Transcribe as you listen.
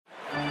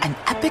An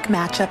epic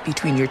matchup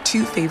between your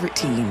two favorite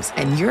teams,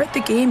 and you're at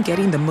the game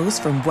getting the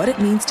most from what it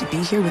means to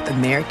be here with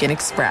American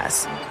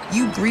Express.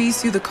 You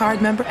breeze through the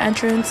card member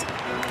entrance,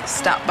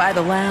 stop by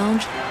the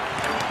lounge.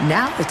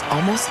 Now it's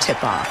almost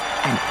tip-off,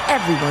 and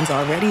everyone's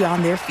already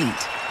on their feet.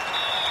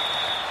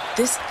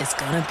 This is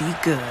gonna be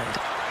good.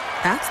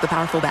 That's the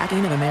powerful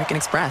backing of American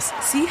Express.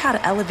 See how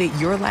to elevate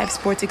your live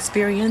sports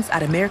experience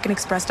at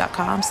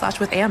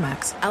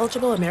americanexpress.com/withAmex.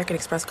 Eligible American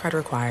Express card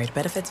required.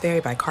 Benefits vary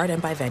by card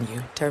and by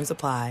venue. Terms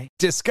apply.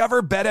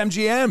 Discover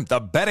BetMGM, the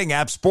betting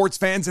app sports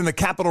fans in the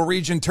capital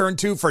region turn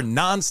to for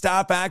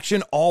nonstop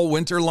action all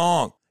winter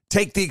long.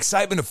 Take the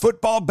excitement of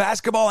football,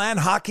 basketball, and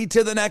hockey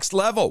to the next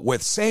level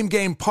with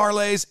same-game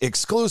parlays,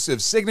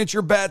 exclusive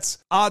signature bets,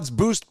 odds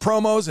boost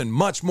promos, and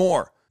much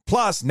more.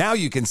 Plus, now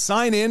you can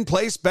sign in,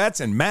 place bets,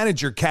 and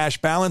manage your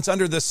cash balance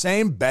under the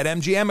same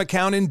BetMGM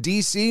account in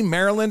D.C.,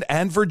 Maryland,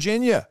 and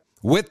Virginia.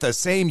 With the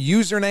same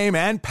username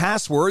and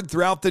password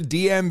throughout the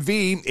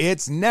DMV,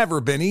 it's never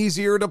been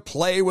easier to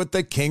play with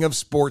the king of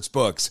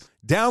sportsbooks.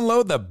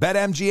 Download the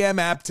BetMGM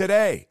app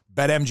today.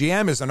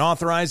 BetMGM is an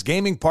authorized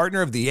gaming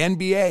partner of the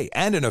NBA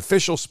and an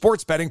official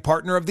sports betting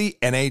partner of the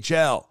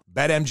NHL.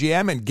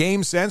 BetMGM and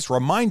GameSense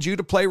remind you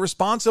to play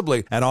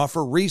responsibly and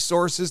offer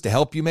resources to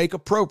help you make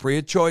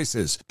appropriate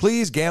choices.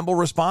 Please gamble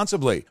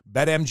responsibly.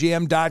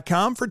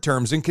 BetMGM.com for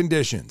terms and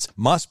conditions.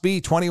 Must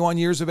be 21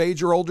 years of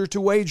age or older to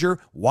wager.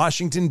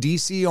 Washington,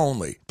 D.C.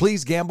 only.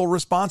 Please gamble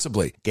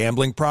responsibly.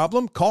 Gambling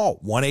problem? Call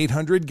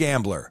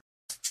 1-800-GAMBLER.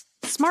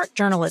 Smart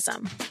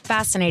journalism.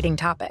 Fascinating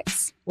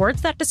topics.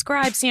 Words that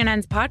describe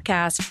CNN's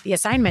podcast, The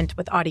Assignment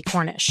with Audie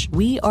Cornish.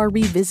 We are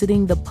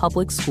revisiting the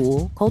public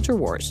school culture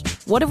wars.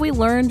 What have we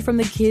learned from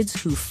the kids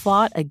who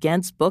fought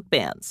against book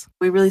bans?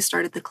 We really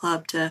started the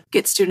club to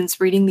get students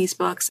reading these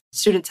books.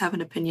 Students have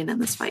an opinion in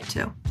this fight,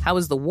 too. How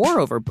has the war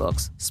over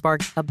books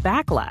sparked a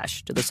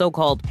backlash to the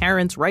so-called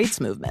parents'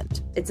 rights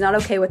movement? It's not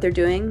okay what they're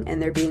doing,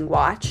 and they're being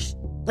watched.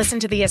 Listen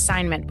to The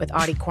Assignment with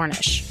Audie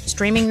Cornish.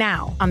 Streaming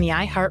now on the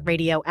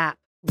iHeartRadio app.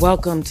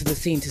 Welcome to the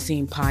Scene to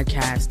Scene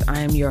podcast.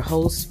 I am your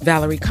host,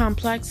 Valerie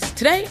Complex.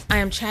 Today, I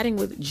am chatting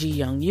with Ji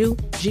Young Yu.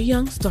 Ji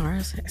Young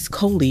stars as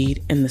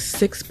co-lead in the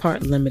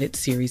 6-part limited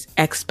series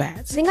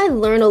Expats. I think I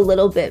learn a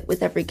little bit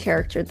with every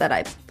character that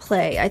I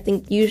play. I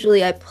think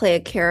usually I play a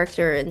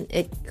character and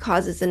it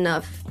causes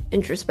enough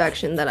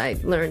introspection that I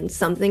learn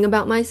something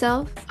about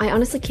myself. I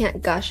honestly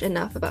can't gush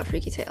enough about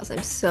Freaky Tales.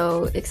 I'm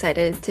so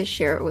excited to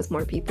share it with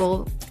more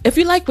people. If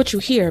you like what you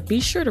hear, be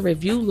sure to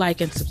review,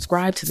 like, and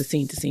subscribe to the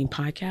Scene to Scene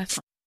podcast.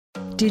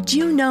 Did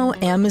you know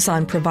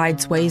Amazon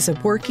provides ways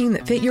of working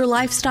that fit your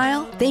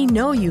lifestyle? They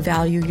know you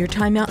value your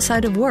time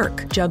outside of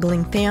work,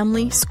 juggling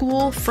family,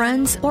 school,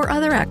 friends, or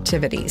other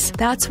activities.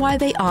 That's why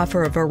they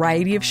offer a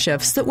variety of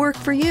shifts that work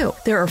for you.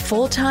 There are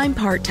full-time,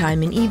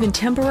 part-time, and even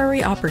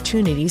temporary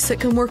opportunities that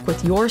can work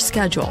with your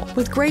schedule,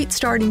 with great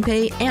starting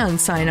pay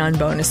and sign-on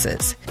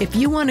bonuses. If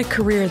you want a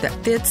career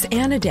that fits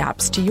and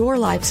adapts to your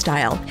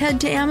lifestyle, head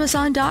to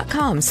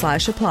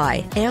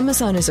Amazon.com/apply.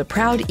 Amazon is a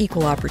proud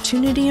equal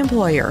opportunity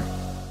employer.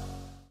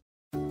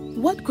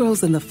 What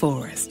grows in the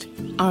forest?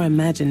 Our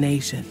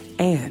imagination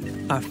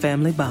and our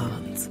family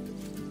bonds.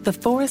 The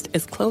forest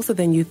is closer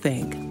than you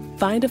think.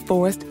 Find a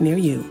forest near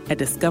you at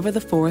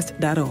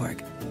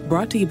discovertheforest.org.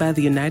 Brought to you by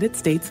the United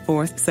States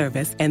Forest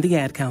Service and the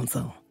Ad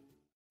Council.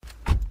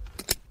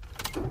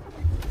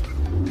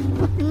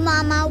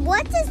 Mama,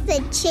 what does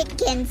the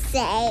chicken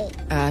say?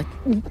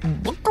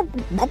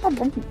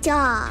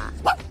 Dog.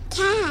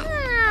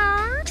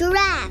 Cat.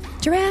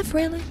 Giraffe. Giraffe,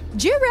 really?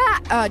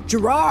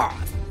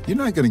 Giraffe. You're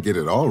not going to get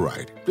it all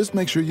right. Just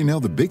make sure you nail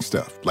the big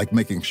stuff, like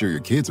making sure your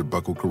kids are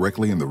buckled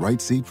correctly in the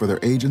right seat for their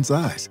age and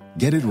size.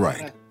 Get it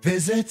right.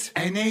 Visit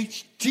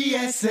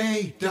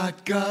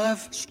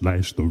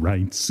NHTSA.gov/the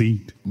right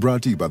seat.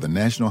 Brought to you by the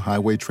National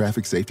Highway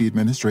Traffic Safety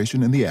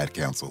Administration and the Ad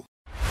Council.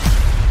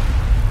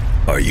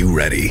 Are you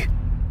ready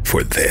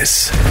for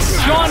this?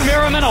 Shawn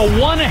Merriman, a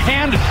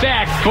one-hand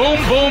sack. Boom,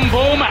 boom,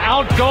 boom.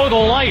 Out go the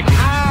lights.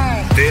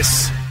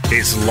 This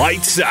is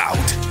Lights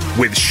Out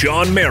with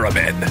Shawn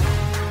Merriman.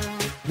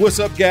 What's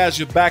up, guys?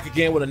 You're back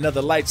again with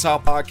another Lights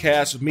Out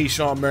podcast with me,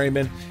 Shawn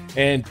Merriman.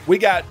 And we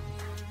got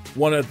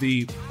one of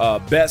the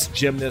best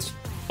gymnasts,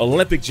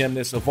 Olympic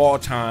gymnasts of all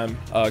time,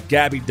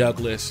 Gabby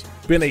Douglas.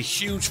 Been a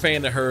huge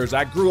fan of hers.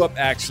 I grew up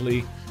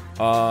actually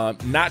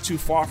not too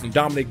far from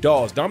Dominique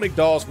Dawes. Dominique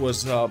Dawes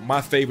was my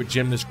favorite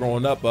gymnast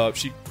growing up.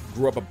 She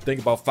grew up, I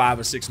think, about 5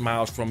 or 6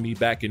 miles from me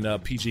back in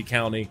PG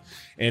County.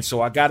 And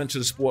so I got into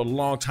the sport a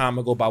long time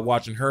ago by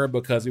watching her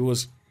because it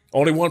was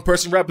only one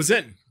person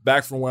representing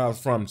back from where I was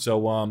from.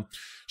 So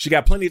she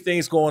got plenty of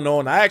things going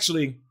on. I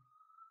actually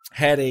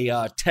had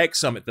a tech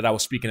summit that I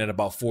was speaking at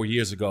about 4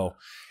 years ago.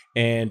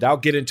 And I'll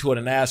get into it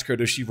and ask her,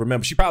 does she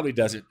remember? She probably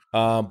doesn't.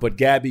 But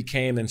Gabby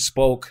came and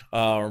spoke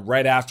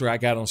right after I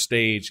got on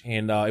stage.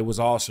 And it was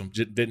awesome.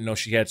 Didn't know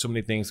she had so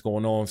many things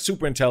going on.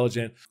 Super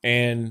intelligent.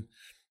 And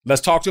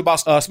let's talk to her about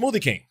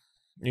Smoothie King.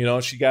 You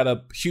know, she got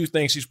a huge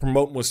thing she's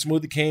promoting with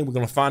Smoothie King. We're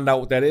going to find out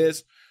what that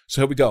is.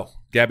 So here we go.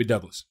 Gabby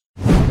Douglas.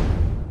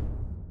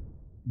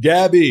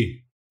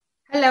 Gabby.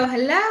 Hello,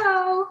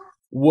 hello.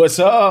 What's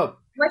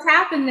up? What's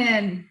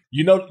happening?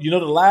 You know, the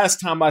last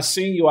time I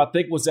seen you, I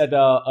think was at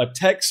a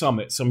tech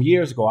summit some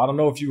years ago. I don't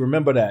know if you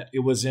remember that.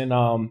 It was in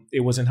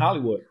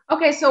Hollywood.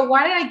 Okay, so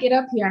why did I get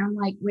up here? And I'm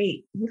like,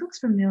 wait, he looks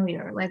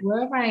familiar. Like,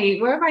 where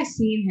have I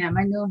seen him?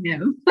 I know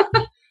him.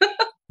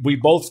 We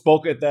both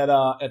spoke at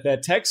that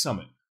tech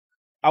summit.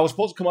 I was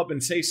supposed to come up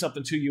and say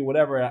something to you,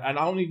 whatever, and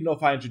I don't even know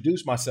if I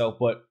introduced myself,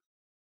 but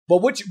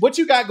what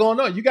you got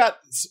going on? You got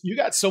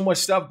so much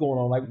stuff going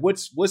on. Like,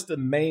 what's the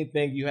main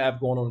thing you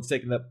have going on that's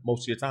taking up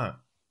most of your time?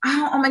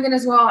 Oh my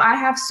goodness. Well, I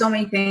have so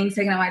many things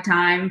taking up my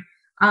time,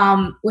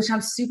 which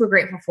I'm super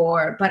grateful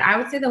for. But I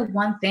would say the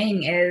one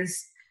thing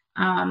is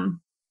I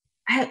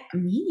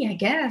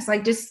guess,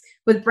 like just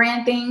with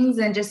brand things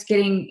and just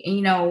getting,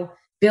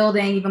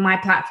 building even my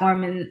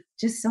platform and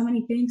just so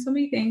many things.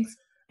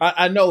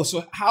 I know.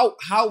 So how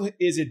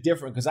is it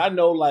different? Because I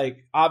know,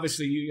 like,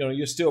 obviously,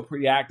 you're still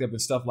pretty active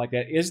and stuff like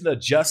that. Is an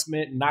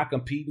adjustment not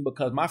competing?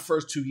 Because my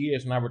first 2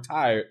 years when I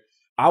retired,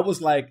 I was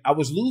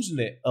losing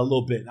it a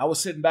little bit. I was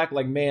sitting back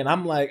like, man,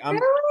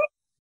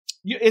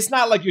 it's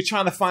not like you're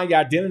trying to find your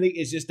identity.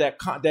 It's just that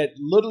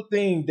little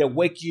thing that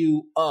wake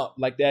you up,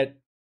 like that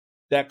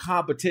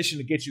competition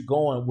to get you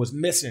going was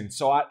missing.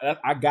 So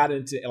I got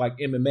into like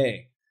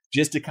MMA.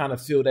 Just to kind of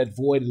fill that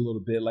void a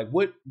little bit. Like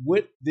what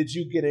did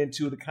you get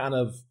into to kind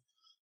of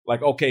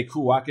like, okay,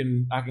 cool, I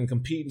can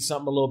compete in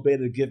something a little bit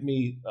to give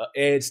me an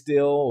edge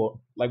still, or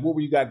like what were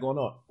you got going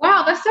on?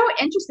 Wow, that's so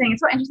interesting. It's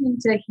so interesting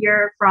to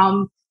hear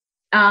from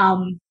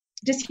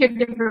just hear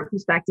different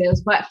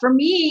perspectives. But for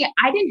me,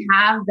 I didn't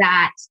have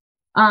that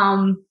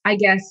I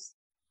guess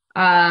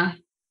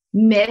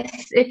miss,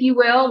 if you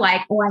will,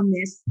 like, oh, I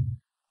miss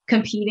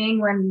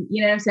competing when,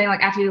 you know what I'm saying?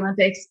 Like after the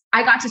Olympics,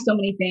 I got to so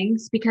many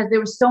things because there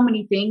were so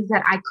many things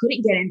that I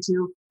couldn't get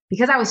into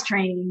because I was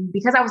training,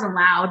 because I wasn't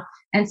allowed.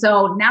 And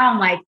so now I'm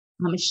like,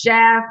 I'm a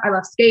chef. I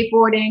love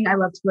skateboarding. I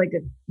love to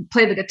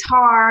play the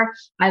guitar.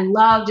 I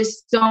love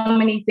just so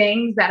many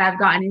things that I've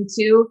gotten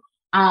into,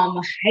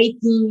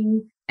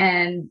 hiking,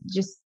 and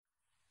just,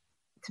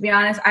 to be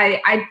honest,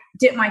 I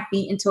dipped my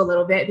feet into a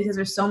little bit because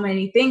there's so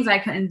many things I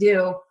couldn't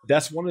do.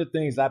 That's one of the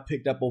things I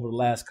picked up over the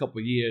last couple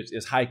of years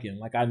is hiking.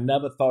 Like I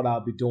never thought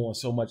I'd be doing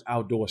so much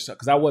outdoor stuff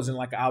because I wasn't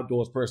like an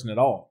outdoors person at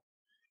all.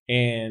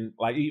 And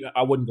like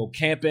I wouldn't go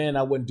camping.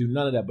 I wouldn't do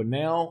none of that. But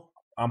now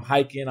I'm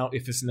hiking out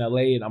if it's in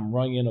LA and I'm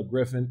running or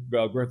Griffith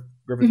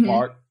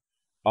Park.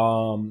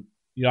 I'm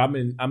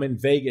in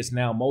Vegas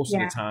now most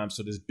of the time.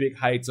 So there's big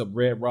hikes up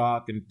Red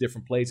Rock and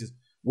different places.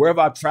 Wherever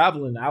I'm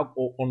traveling,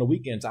 on the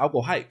weekends, I'll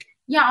go hike.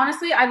 Yeah,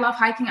 honestly, I love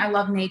hiking. I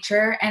love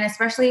nature, and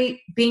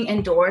especially being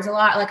indoors a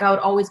lot. Like I would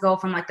always go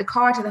from like the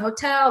car to the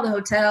hotel, to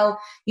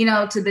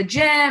the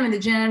gym, and the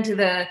gym to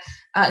the.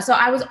 So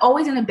I was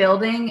always in a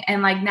building,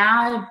 and like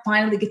now I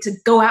finally get to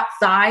go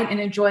outside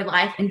and enjoy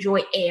life,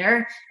 enjoy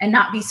air, and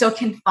not be so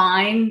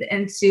confined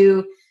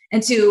into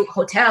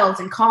hotels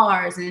and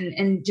cars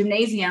and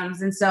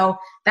gymnasiums. And so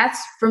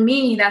that's when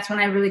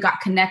I really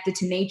got connected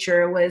to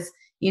nature was,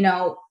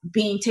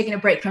 taking a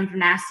break from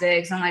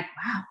gymnastics. I'm like,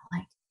 wow,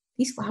 like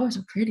these flowers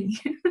are pretty.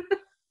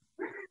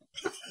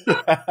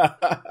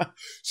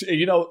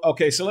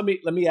 Okay. So let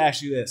me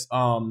ask you this.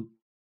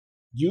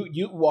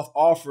 You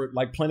offered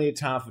like plenty of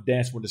time for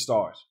Dancing with the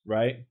Stars,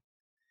 right?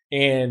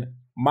 And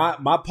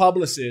my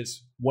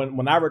publicist,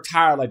 when I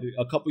retired, like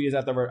a couple years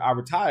after I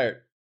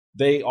retired,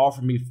 they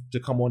offered me to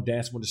come on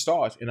Dancing with the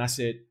Stars. And I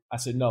said,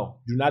 no,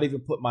 do not even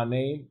put my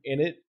name in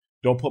it.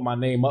 Don't put my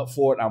name up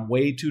for it. I'm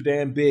way too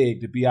damn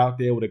big to be out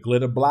there with a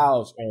glitter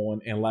blouse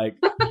on and like,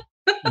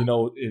 and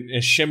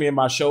shimmying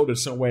my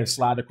shoulders somewhere and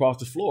slide across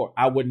the floor.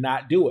 I would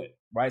not do it.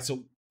 Right.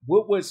 So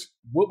what was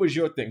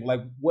your thing? Like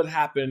what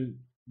happened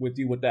with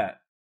you with that?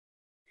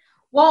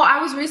 Well, I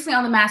was recently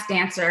on The Masked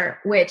Dancer,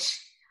 which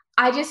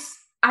I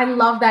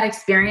love that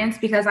experience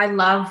because I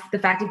love the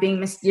fact of being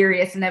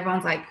mysterious and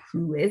everyone's like,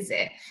 who is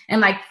it? And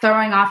like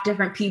throwing off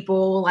different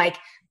people, like,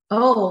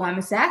 oh, I'm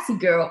a sassy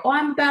girl. Oh,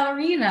 I'm a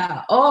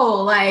ballerina.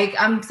 Oh, like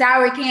I'm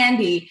sour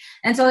candy.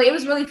 And so it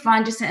was really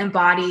fun just to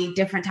embody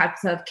different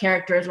types of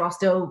characters while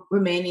still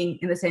remaining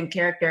in the same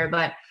character.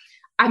 But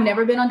I've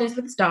never been on Dancing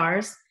with the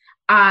Stars.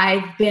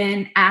 I've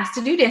been asked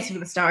to do Dancing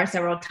with the Stars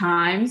several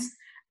times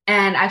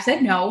and I've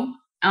said no.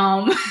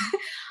 I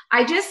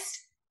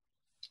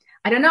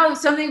don't know,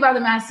 something about The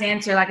Masked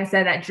Dancer, like I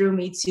said, that drew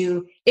me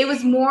to, it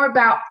was more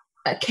about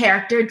a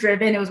character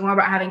driven. It was more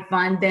about having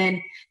fun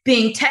than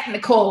being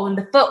technical and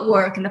the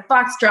footwork and the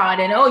foxtrot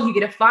and, oh, you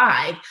get a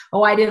 5.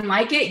 Oh, I didn't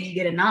like it. You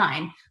get a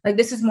 9. Like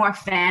this is more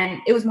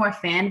it was more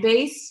fan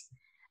based.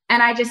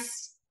 And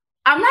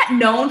I'm not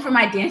known for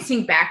my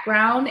dancing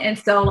background. And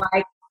so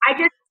like,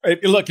 Hey,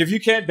 look, if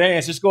you can't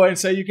dance, just go ahead and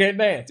say you can't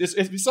dance.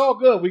 It's all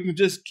good. We can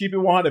just keep it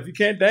 100. If you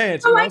can't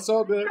dance, it's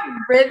all good.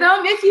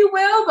 Rhythm, if you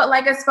will. But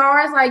like as far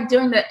as like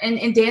doing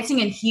and dancing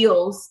in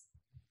heels,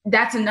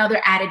 that's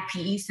another added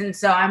piece. And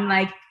so I'm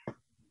like,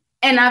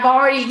 and I've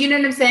already, you know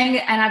what I'm saying?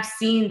 And I've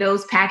seen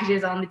those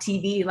packages on the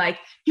TV, like,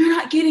 you're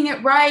not getting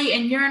it right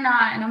and you're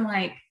not. And I'm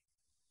like,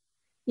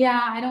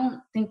 yeah, I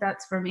don't think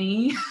that's for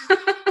me.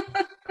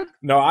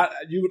 No,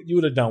 you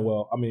would have done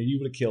well. I mean, you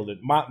would have killed it.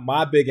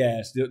 My big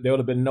ass. There would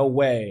have been no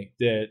way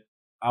that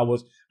I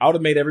would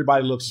have made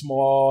everybody look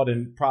small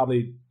and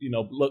probably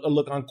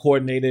look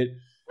uncoordinated.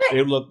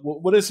 They look.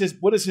 What is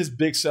his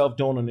big self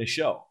doing on this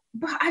show?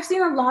 But I've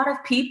seen a lot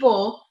of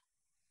people,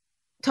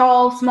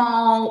 tall,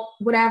 small,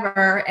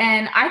 whatever,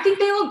 and I think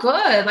they look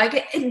good. Like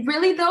it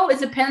really though, it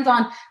depends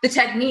on the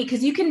technique,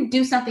 because you can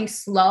do something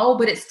slow,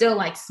 but it's still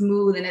like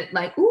smooth and it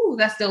like, ooh,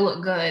 that still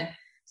look good.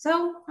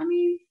 So I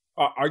mean,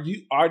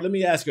 let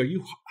me ask you, are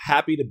you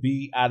happy to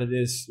be out of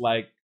this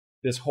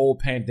whole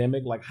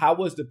pandemic? Like, how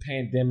was the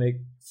pandemic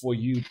for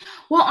you?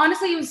 Well,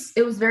 honestly,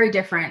 it was very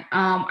different.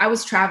 I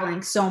was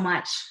traveling so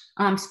much,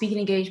 speaking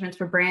engagements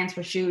for brands,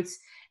 for shoots,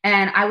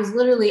 and I was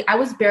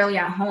barely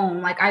at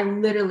home. Like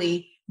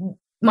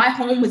my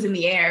home was in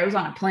the air. It was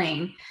on a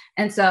plane.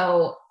 And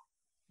so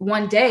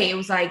one day it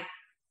was like,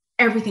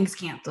 everything's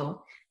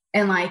canceled.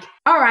 And like,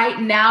 all right,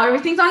 now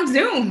everything's on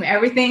Zoom,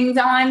 everything's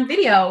on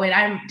video.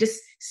 And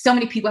so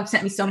many people have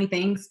sent me so many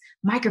things,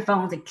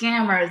 microphones and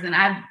cameras. And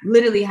I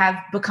literally have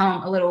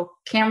become a little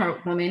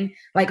camera woman.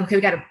 Like, okay,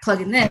 we got to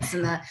plug in this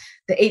and the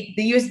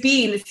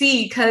USB and the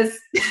C. Cause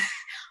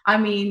I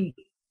mean,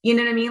 you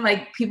know what I mean?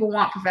 Like, people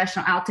want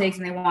professional outtakes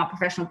and they want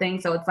professional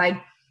things. So it's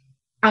like,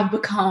 I've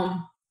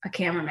become a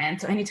cameraman.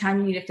 So anytime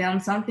you need to film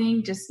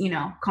something, just,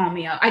 call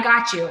me up. I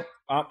got you.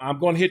 I'm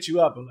going to hit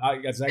you up. I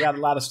got a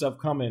lot of stuff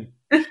coming.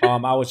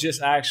 I was just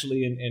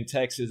actually in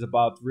Texas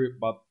about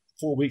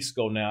 4 weeks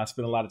ago now. I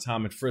spent a lot of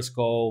time in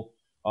Frisco.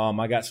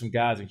 I got some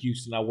guys in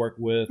Houston I work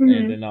with.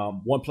 Mm-hmm. And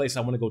then one place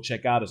I want to go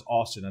check out is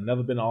Austin. I've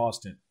never been to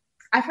Austin.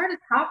 I've heard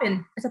it's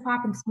popping. It's a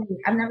popping city.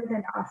 I've never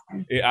been to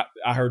Austin. Yeah,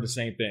 I heard the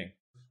same thing.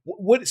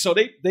 So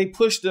they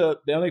pushed the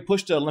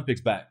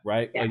Olympics back,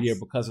 right? Yes. A year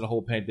because of the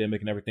whole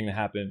pandemic and everything that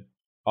happened.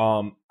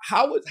 How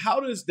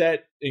does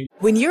that?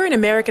 When you're an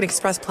American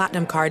Express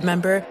Platinum card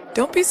member,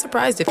 don't be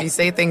surprised if you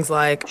say things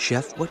like,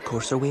 "Chef, what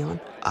course are we on?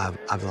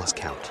 I've lost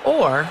count."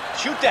 Or,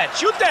 Shoot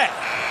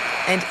that!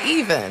 And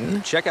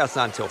even, checkout's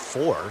not until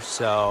 4,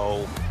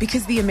 so...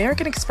 Because the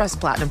American Express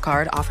Platinum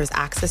Card offers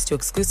access to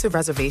exclusive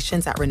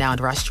reservations at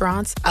renowned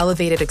restaurants,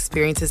 elevated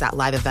experiences at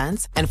live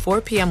events, and 4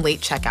 p.m.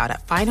 late checkout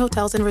at fine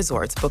hotels and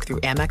resorts booked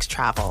through Amex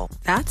Travel.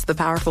 That's the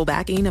powerful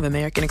backing of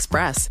American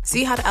Express.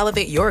 See how to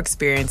elevate your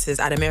experiences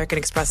at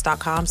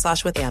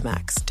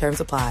americanexpress.com/withAmex. Terms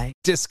apply.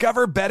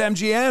 Discover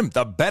BetMGM,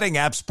 the betting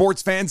app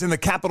sports fans in the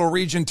capital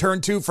region turn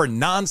to for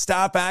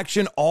nonstop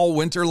action all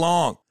winter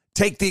long.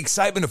 Take the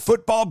excitement of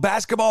football,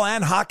 basketball,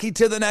 and hockey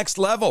to the next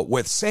level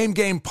with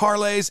same-game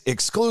parlays,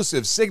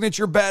 exclusive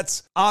signature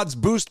bets, odds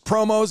boost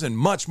promos, and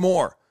much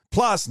more.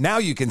 Plus, now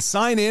you can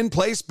sign in,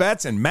 place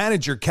bets, and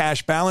manage your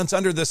cash balance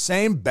under the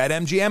same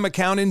BetMGM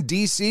account in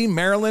D.C.,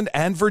 Maryland,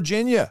 and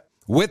Virginia.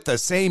 With the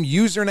same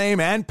username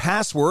and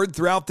password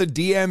throughout the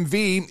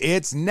DMV,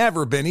 it's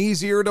never been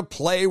easier to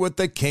play with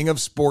the king of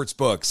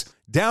sportsbooks.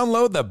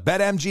 Download the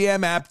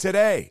BetMGM app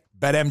today.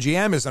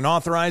 BetMGM is an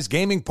authorized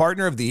gaming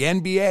partner of the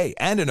NBA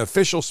and an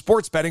official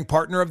sports betting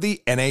partner of the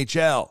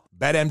NHL.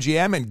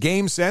 BetMGM and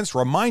GameSense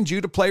remind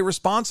you to play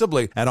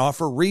responsibly and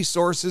offer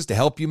resources to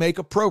help you make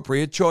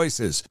appropriate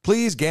choices.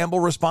 Please gamble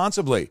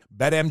responsibly.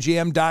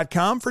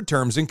 BetMGM.com for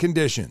terms and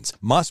conditions.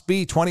 Must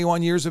be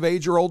 21 years of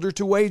age or older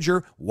to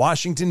wager.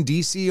 Washington,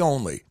 D.C.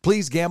 only.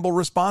 Please gamble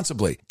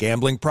responsibly.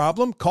 Gambling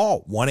problem?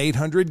 Call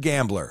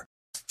 1-800-GAMBLER.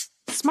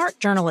 Smart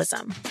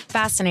journalism.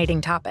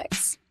 Fascinating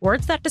topics.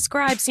 Words that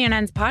describe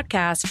CNN's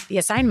podcast, The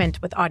Assignment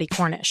with Audie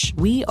Cornish.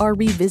 We are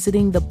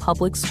revisiting the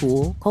public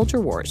school culture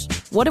wars.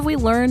 What have we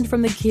learned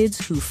from the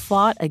kids who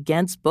fought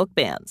against book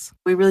bans?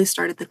 We really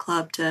started the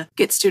club to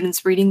get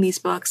students reading these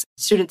books.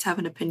 Students have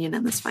an opinion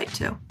in this fight,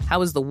 too.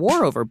 How has the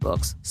war over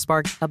books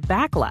sparked a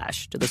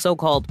backlash to the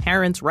so-called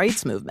parents'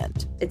 rights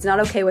movement? It's not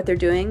okay what they're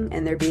doing,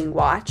 and they're being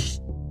watched.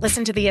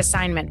 Listen to The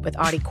Assignment with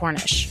Audie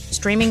Cornish.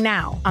 Streaming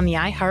now on the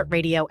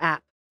iHeartRadio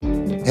app.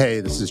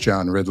 Hey, this is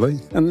John Ridley.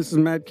 And this is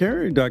Matt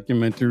Carey,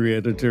 documentary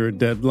editor at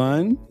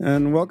Deadline.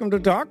 And welcome to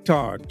Doc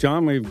Talk.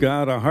 John, we've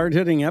got a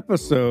hard-hitting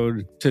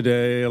episode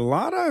today. A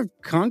lot of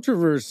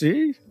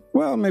controversy.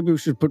 Well, maybe we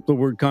should put the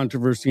word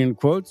controversy in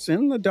quotes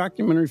in the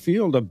documentary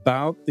field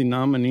about the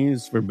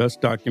nominees for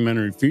Best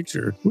Documentary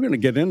Feature. We're going to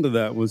get into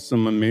that with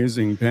some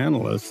amazing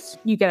panelists.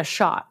 You get a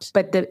shot,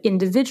 but the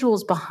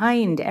individuals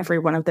behind every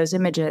one of those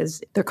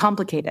images, they're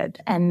complicated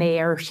and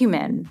they are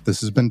human. This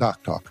has been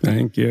Doc Talk.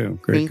 Thank you.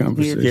 Great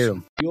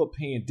conversation. Your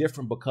opinion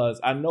different because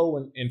I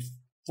know in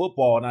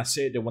football, and I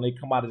said that when they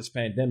come out of this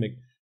pandemic,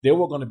 there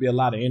were going to be a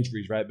lot of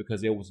injuries, right?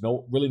 Because there was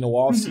no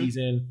off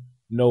season.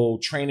 No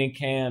training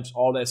camps,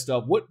 all that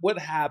stuff. What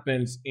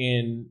happens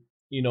in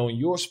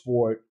your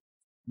sport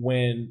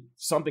when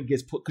something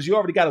gets put? Because you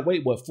already got to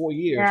wait 4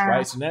 years,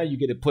 right? So now you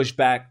get it pushed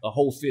back a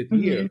whole fifth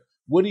year.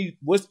 What do you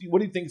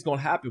think is going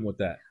to happen with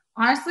that?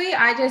 Honestly,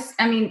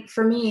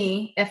 for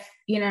me, if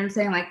you know what I'm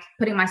saying, like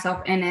putting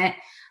myself in it,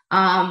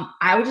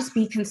 I would just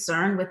be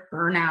concerned with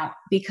burnout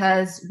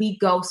because we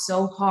go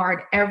so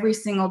hard every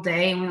single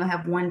day and we only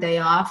have one day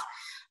off,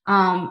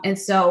 and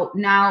so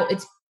now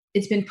it's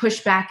it's been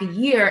pushed back a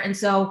year. And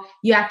so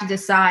you have to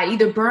decide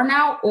either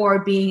burnout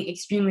or being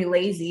extremely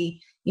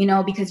lazy,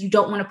 because you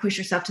don't want to push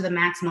yourself to the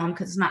maximum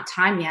because it's not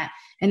time yet.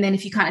 And then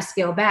if you kind of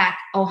scale back,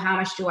 oh, how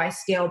much do I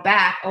scale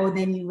back? Oh,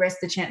 then you risk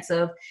the chance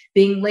of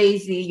being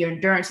lazy. Your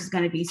endurance is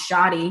going to be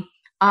shoddy.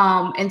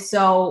 And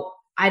so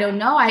I don't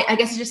know. I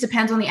guess it just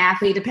depends on the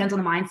athlete, depends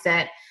on the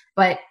mindset.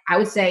 But I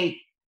would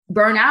say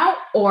burnout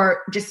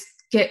or just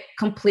get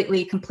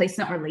completely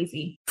complacent or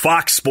lazy.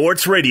 Fox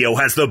Sports Radio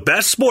has the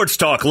best sports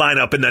talk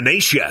lineup in the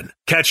nation.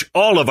 Catch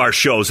all of our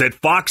shows at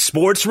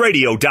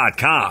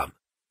foxsportsradio.com.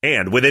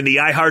 And within the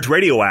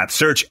iHeartRadio app,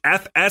 search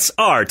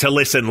FSR to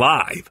listen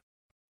live.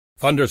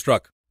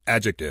 Thunderstruck.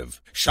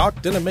 Adjective.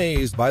 Shocked and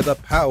amazed by the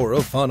power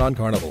of fun on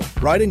Carnival.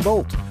 Riding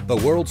Bolt, the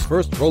world's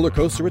first roller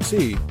coaster at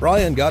sea.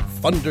 Brian got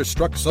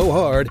thunderstruck so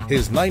hard,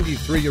 his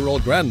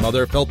 93-year-old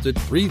grandmother felt it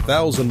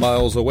 3,000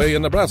 miles away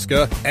in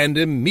Nebraska and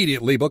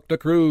immediately booked a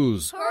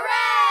cruise.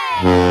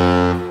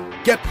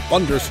 Hooray! Get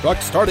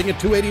thunderstruck starting at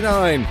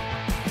 $289.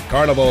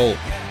 Carnival.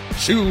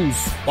 Choose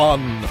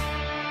fun.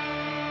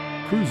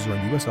 Cruises are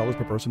in U.S. dollars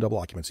per person, double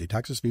occupancy.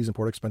 Taxes, fees, and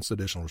port expenses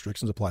additional.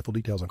 Restrictions apply. Full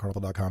details on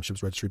carnival.com.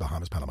 Ships registry,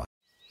 Bahamas, Panama.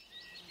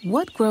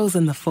 What grows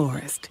in the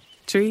forest?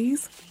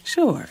 Trees?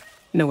 Sure.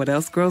 Know what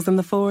else grows in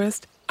the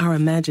forest? Our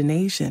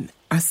imagination,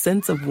 our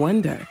sense of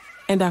wonder,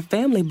 and our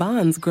family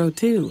bonds grow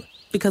too.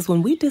 Because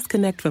when we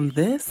disconnect from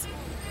this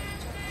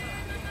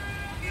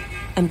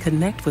and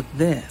connect with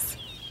this,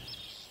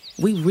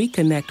 we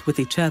reconnect with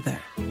each other.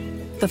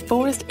 The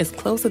forest is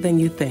closer than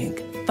you think.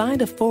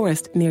 Find a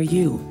forest near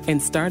you and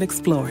start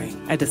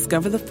exploring at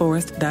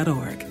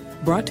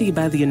discovertheforest.org. Brought to you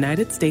by the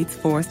United States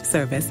Forest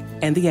Service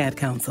and the Ad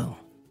Council.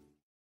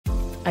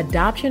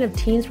 Adoption of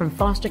teens from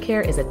foster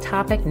care is a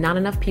topic not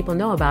enough people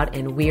know about,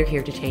 and we're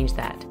here to change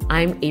that.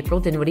 I'm April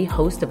Dinwiddie,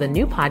 host of the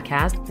new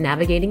podcast,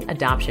 Navigating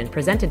Adoption,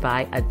 presented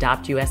by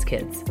Adopt US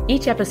Kids.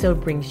 Each episode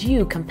brings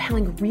you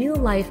compelling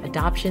real-life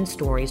adoption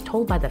stories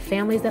told by the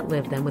families that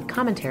live them with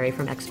commentary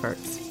from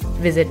experts.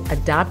 Visit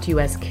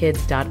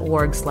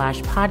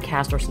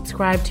adoptuskids.org/podcast or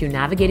subscribe to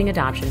Navigating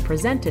Adoption,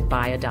 presented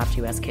by Adopt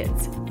US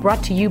Kids.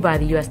 Brought to you by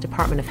the U.S.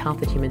 Department of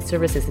Health and Human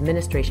Services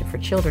Administration for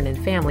Children and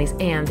Families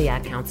and the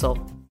Ad Council.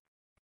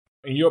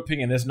 In your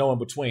opinion, there's no in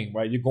between,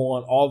 right? You're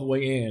going all the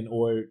way in,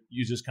 or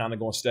you just kind of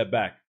going to step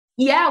back.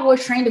 Yeah, we're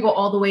trained to go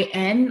all the way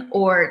in,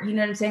 or, you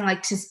know what I'm saying?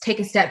 Like, just take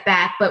a step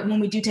back. But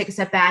when we do take a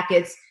step back,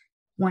 it's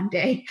one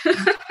day.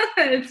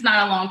 It's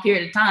not a long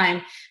period of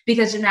time,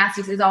 because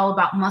gymnastics is all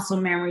about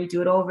muscle memory. Do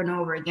it over and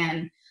over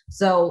again,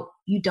 so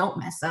you don't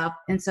mess up.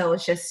 And so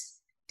it's just,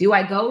 do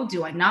I go?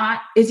 Do I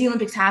not? Is the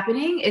Olympics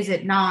happening? Is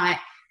it not?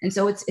 And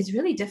so it's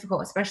really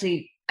difficult,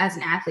 especially as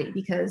an athlete,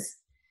 because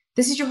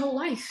this is your whole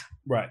life.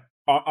 Right.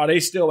 Are they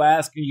still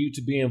asking you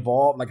to be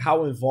involved? Like,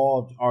 how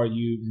involved are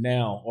you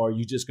now? Or are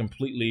you just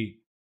completely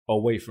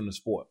away from the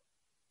sport?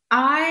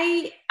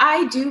 I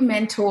do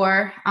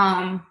mentor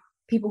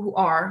people who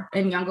are,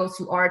 and young girls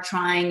who are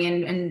trying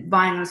and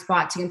vying on a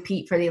spot to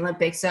compete for the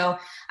Olympics. So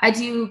I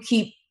do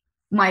keep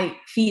my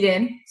feet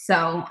in.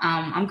 So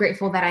I'm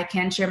grateful that I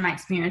can share my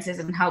experiences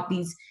and help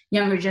these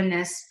younger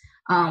gymnasts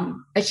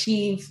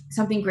achieve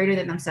something greater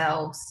than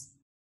themselves.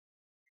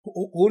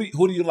 Who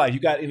do you like?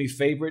 You got any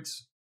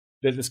favorites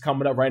that is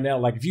coming up right now?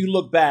 Like, if you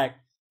look back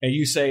and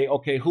you say,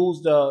 okay,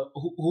 who's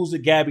the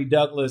Gabby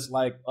Douglas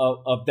like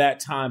of that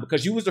time?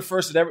 Because you was the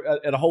first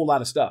at a whole lot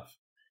of stuff,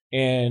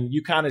 and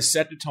you kind of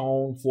set the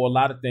tone for a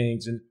lot of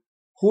things. And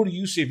who do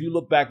you see, if you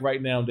look back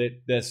right now,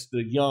 that's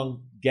the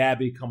young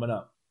Gabby coming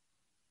up?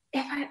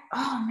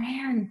 Oh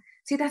man,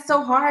 see, that's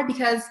so hard,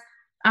 because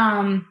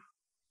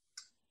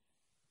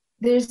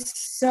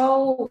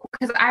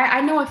because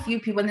I know a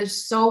few people, and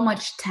there's so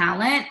much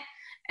talent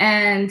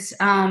and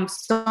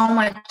so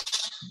much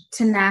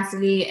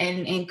tenacity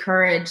and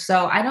courage.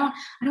 So I don't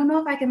know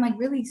if I can like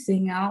really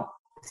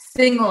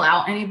single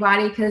out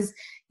anybody, because,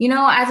 you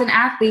know, as an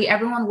athlete,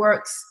 everyone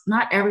works,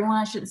 not everyone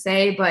I shouldn't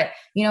say, but,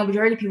 you know,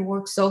 majority of people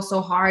work so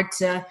hard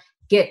to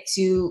get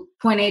to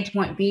point A to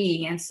point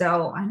B. And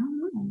so I don't know.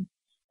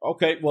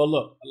 Okay, well,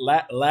 look,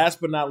 last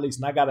but not least,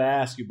 and I got to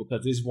ask you,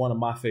 because this is one of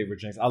my favorite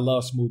drinks. I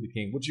love Smoothie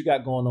King. What you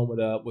got going on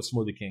with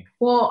Smoothie King?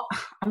 Well,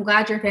 I'm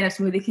glad you're a fan of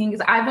Smoothie King,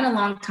 because I've been a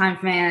long time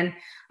fan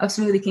of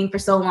Smoothie King for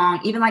so long.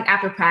 Even like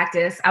after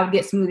practice, I would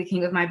get Smoothie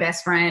King with my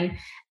best friend.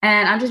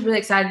 And I'm just really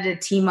excited to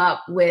team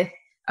up with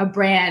a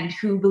brand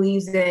who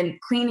believes in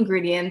clean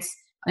ingredients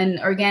and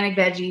organic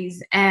veggies.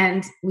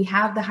 And we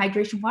have the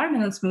hydration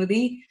watermelon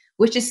smoothie,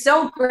 which is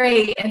so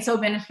great and so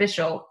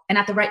beneficial, and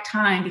at the right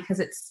time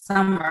because it's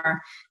summer,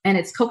 and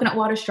it's coconut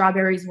water,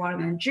 strawberries,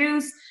 watermelon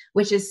juice,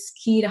 which is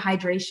key to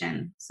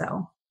hydration.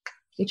 So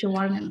get your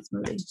watermelon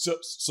smoothie.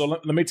 So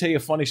let me tell you a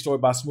funny story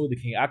about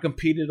Smoothie King. I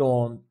competed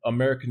on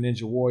American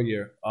Ninja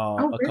Warrior a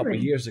couple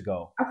of years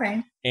ago.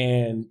 Okay.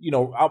 And, you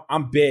know,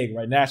 I'm big,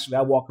 right? Naturally,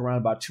 I walk around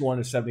about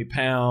 270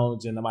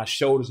 pounds, and my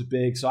shoulders are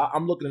big. So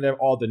I'm looking at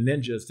all the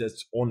ninjas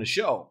that's on the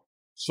show.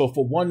 So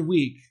for 1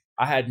 week,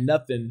 I had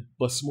nothing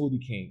but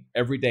Smoothie King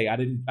every day. I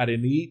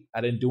didn't eat.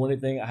 I didn't do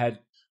anything. I had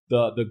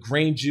the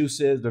green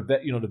juices, the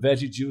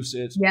veggie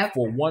juices. Yep.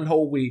 For 1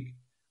 whole week.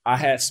 I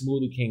had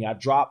Smoothie King. I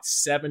dropped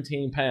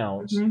 17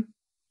 pounds,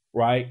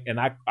 right? And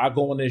I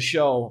go on this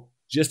show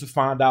just to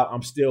find out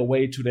I'm still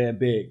way too damn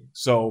big.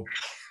 So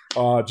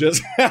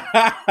just...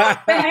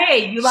 But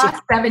hey, you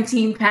lost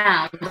 17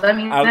 pounds. I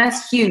mean,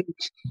 that's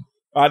huge.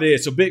 I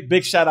did. So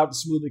big shout out to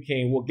Smoothie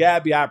King. Well,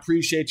 Gabby, I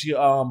appreciate you.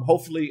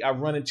 Hopefully I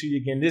run into you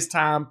again. This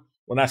time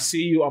when I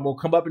see you, I'm going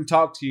to come up and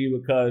talk to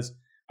you because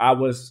I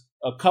was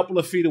a couple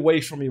of feet away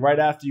from you right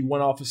after you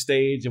went off the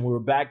stage, and we were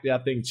back there, I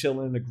think,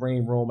 chilling in the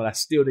green room, and I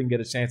still didn't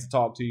get a chance to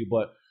talk to you.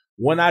 But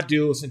when I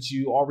do, since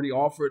you already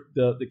offered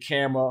the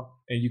camera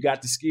and you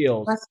got the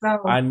skills, let's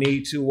go. I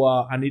need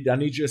your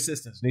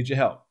assistance, need your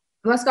help.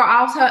 Let's go.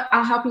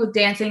 I'll help you with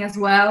dancing as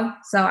well.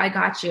 So I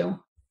got you.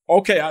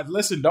 Okay,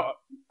 listen,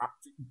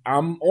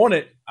 I'm on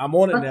it. I'm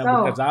on it Let's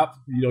now go. because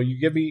you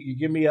give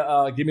me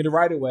the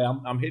right of way.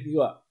 I'm hitting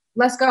you up.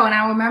 Let's go, and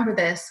I'll remember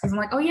this because I'm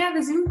like, oh yeah,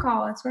 the Zoom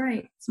call. That's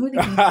right,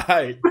 Smoothie King. All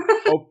right.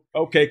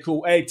 Okay,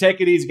 cool. Hey, take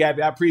it easy,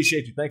 Gabby. I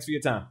appreciate you. Thanks for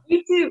your time.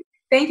 You too.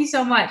 Thank you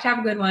so much. Have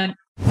a good one.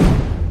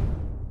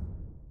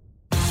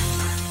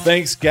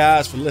 Thanks,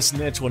 guys, for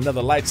listening to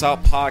another Lights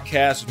Out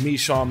podcast with me,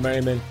 Sean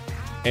Merriman.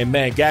 And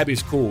man,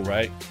 Gabby's cool,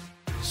 right?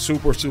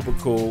 Super, super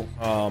cool.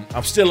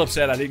 I'm still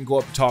upset I didn't go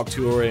up and talk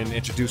to her and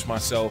introduce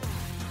myself.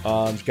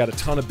 She's got a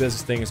ton of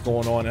business things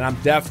going on, and I'm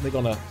definitely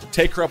going to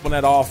take her up on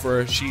that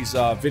offer. She's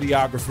a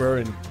videographer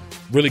and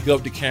really good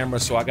with the camera,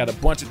 so I got a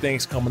bunch of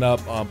things coming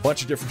up, a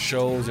bunch of different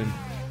shows and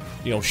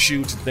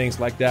shoots and things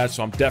like that,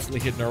 so I'm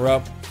definitely hitting her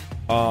up.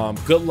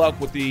 Good luck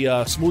with the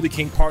Smoothie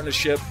King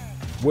partnership.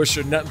 Wish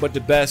her nothing but the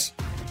best,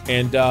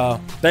 and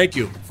thank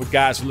you for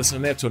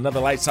listening to another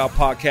Lights Out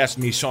podcast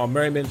with me, Sean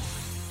Merriman.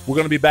 We're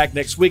going to be back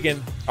next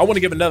weekend. I want to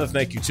give another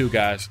thank you too,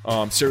 guys.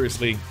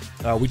 Seriously,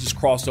 we just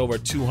crossed over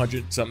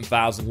 200-something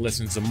thousand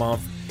listens a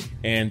month.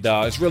 And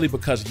it's really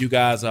because of you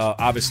guys.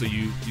 Obviously,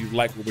 you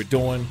like what we're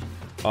doing,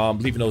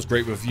 leaving those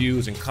great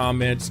reviews and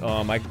comments.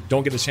 I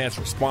don't get a chance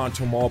to respond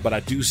to them all, but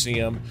I do see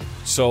them.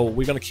 So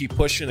we're going to keep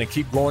pushing and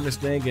keep growing this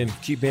thing and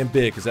keep being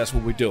big because that's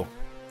what we do.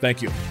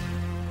 Thank you.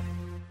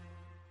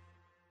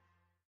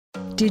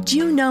 Did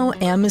you know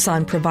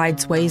Amazon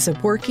provides ways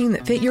of working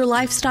that fit your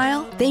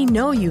lifestyle? They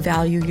know you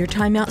value your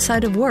time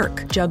outside of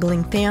work,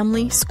 juggling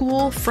family,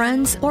 school,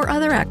 friends, or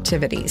other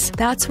activities.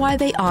 That's why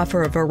they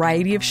offer a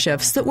variety of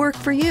shifts that work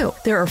for you.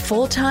 There are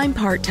full-time,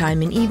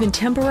 part-time, and even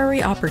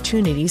temporary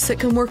opportunities that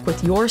can work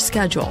with your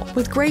schedule,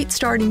 with great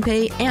starting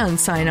pay and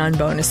sign-on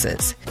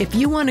bonuses. If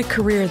you want a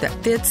career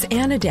that fits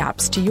and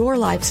adapts to your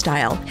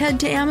lifestyle,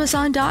 head to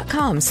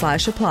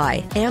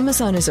Amazon.com/apply.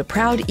 Amazon is a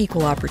proud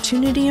equal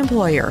opportunity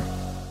employer.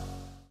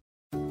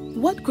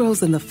 What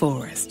grows in the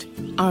forest?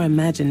 Our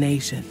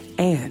imagination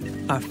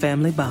and our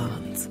family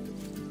bonds.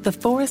 The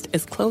forest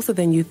is closer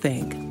than you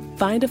think.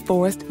 Find a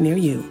forest near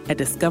you at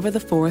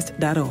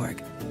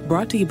discovertheforest.org.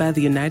 Brought to you by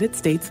the United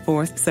States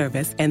Forest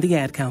Service and the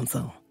Ad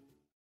Council.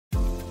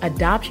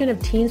 Adoption of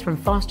teens from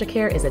foster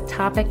care is a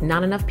topic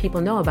not enough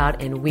people know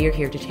about, and we're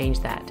here to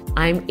change that.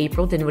 I'm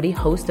April Dinwiddie,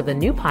 host of the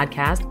new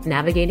podcast,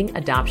 Navigating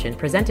Adoption,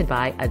 presented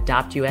by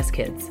Adopt US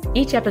Kids.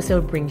 Each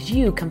episode brings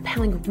you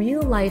compelling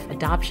real-life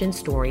adoption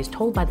stories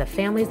told by the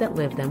families that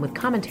live them with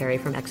commentary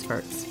from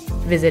experts.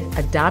 Visit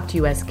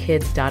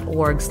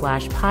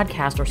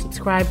adoptuskids.org/podcast or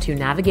subscribe to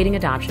Navigating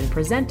Adoption,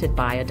 presented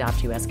by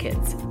Adopt US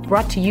Kids.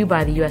 Brought to you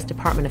by the U.S.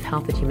 Department of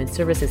Health and Human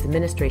Services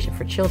Administration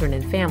for Children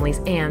and Families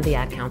and the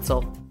Ad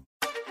Council.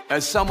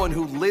 As someone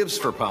who lives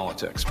for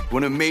politics,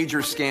 when a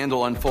major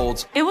scandal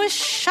unfolds, it was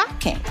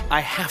shocking.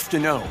 I have to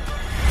know,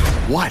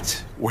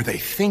 what were they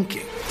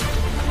thinking?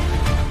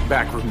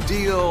 Backroom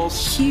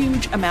deals,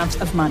 huge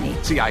amounts of money,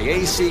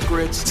 CIA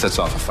secrets, sets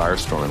off a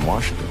firestorm in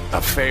Washington,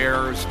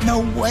 affairs.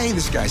 No way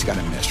this guy's got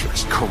a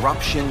mistress.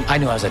 Corruption. I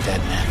knew I was a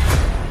dead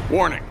man.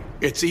 Warning,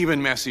 it's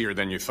even messier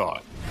than you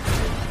thought.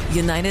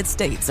 United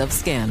States of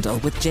Scandal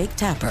with Jake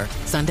Tapper,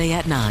 Sunday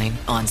at 9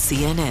 on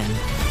CNN.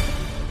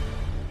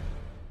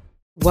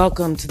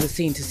 Welcome to the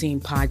Scene to Scene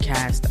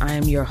podcast. I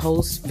am your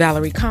host,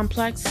 Valerie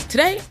Complex.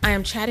 Today, I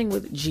am chatting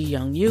with Ji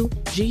Young Yu.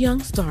 Ji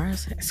Young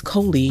stars as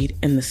co-lead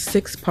in the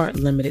 6-part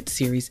limited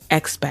series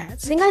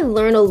Expats. I think I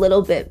learn a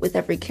little bit with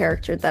every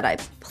character that I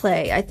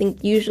play. I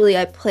think usually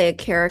I play a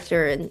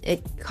character and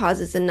it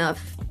causes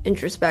enough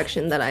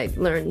introspection that I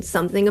learn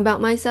something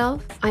about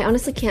myself. I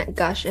honestly can't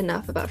gush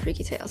enough about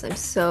Freaky Tales. I'm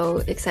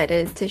so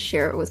excited to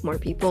share it with more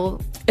people.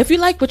 If you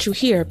like what you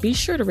hear, be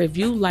sure to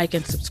review, like,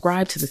 and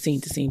subscribe to the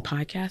Scene to Scene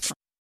podcast.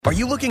 Are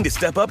you looking to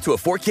step up to a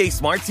 4K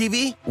smart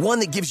TV?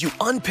 One that gives you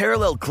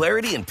unparalleled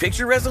clarity and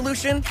picture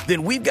resolution?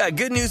 Then we've got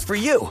good news for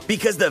you,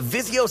 because the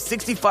Vizio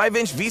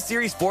 65-inch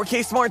V-Series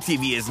 4K smart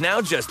TV is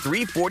now just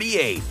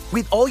 $348.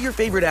 With all your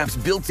favorite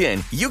apps built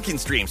in, you can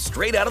stream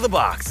straight out of the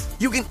box.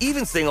 You can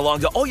even sing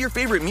along to all your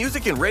favorite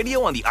music and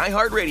radio on the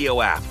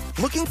iHeartRadio app.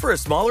 Looking for a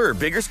smaller or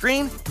bigger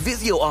screen?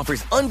 Vizio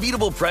offers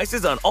unbeatable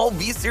prices on all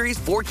V-Series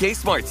 4K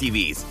smart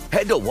TVs.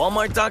 Head to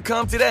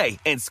Walmart.com today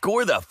and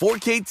score the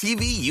 4K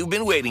TV you've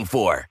been waiting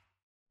for.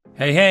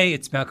 Hey,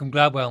 it's Malcolm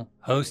Gladwell,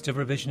 host of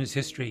Revisionist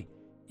History.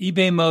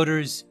 eBay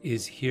Motors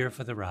is here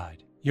for the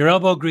ride. Your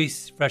elbow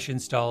grease, fresh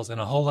installs, and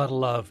a whole lot of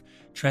love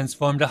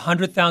transformed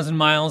 100,000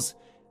 miles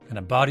and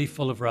a body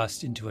full of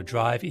rust into a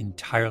drive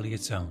entirely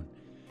its own.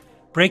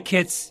 Brake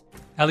kits,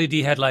 LED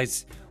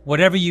headlights,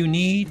 whatever you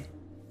need,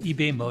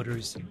 eBay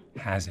Motors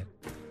has it.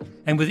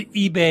 And with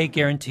eBay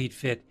Guaranteed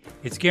Fit,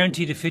 it's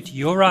guaranteed to fit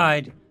your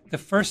ride the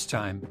first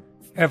time,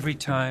 every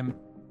time,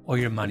 or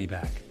your money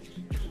back.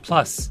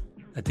 Plus,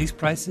 at these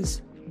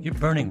prices, you're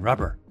burning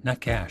rubber, not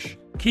cash.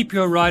 Keep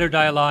your ride or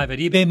die alive at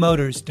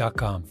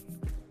ebaymotors.com.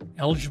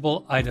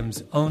 Eligible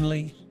items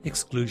only.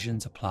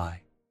 Exclusions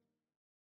apply.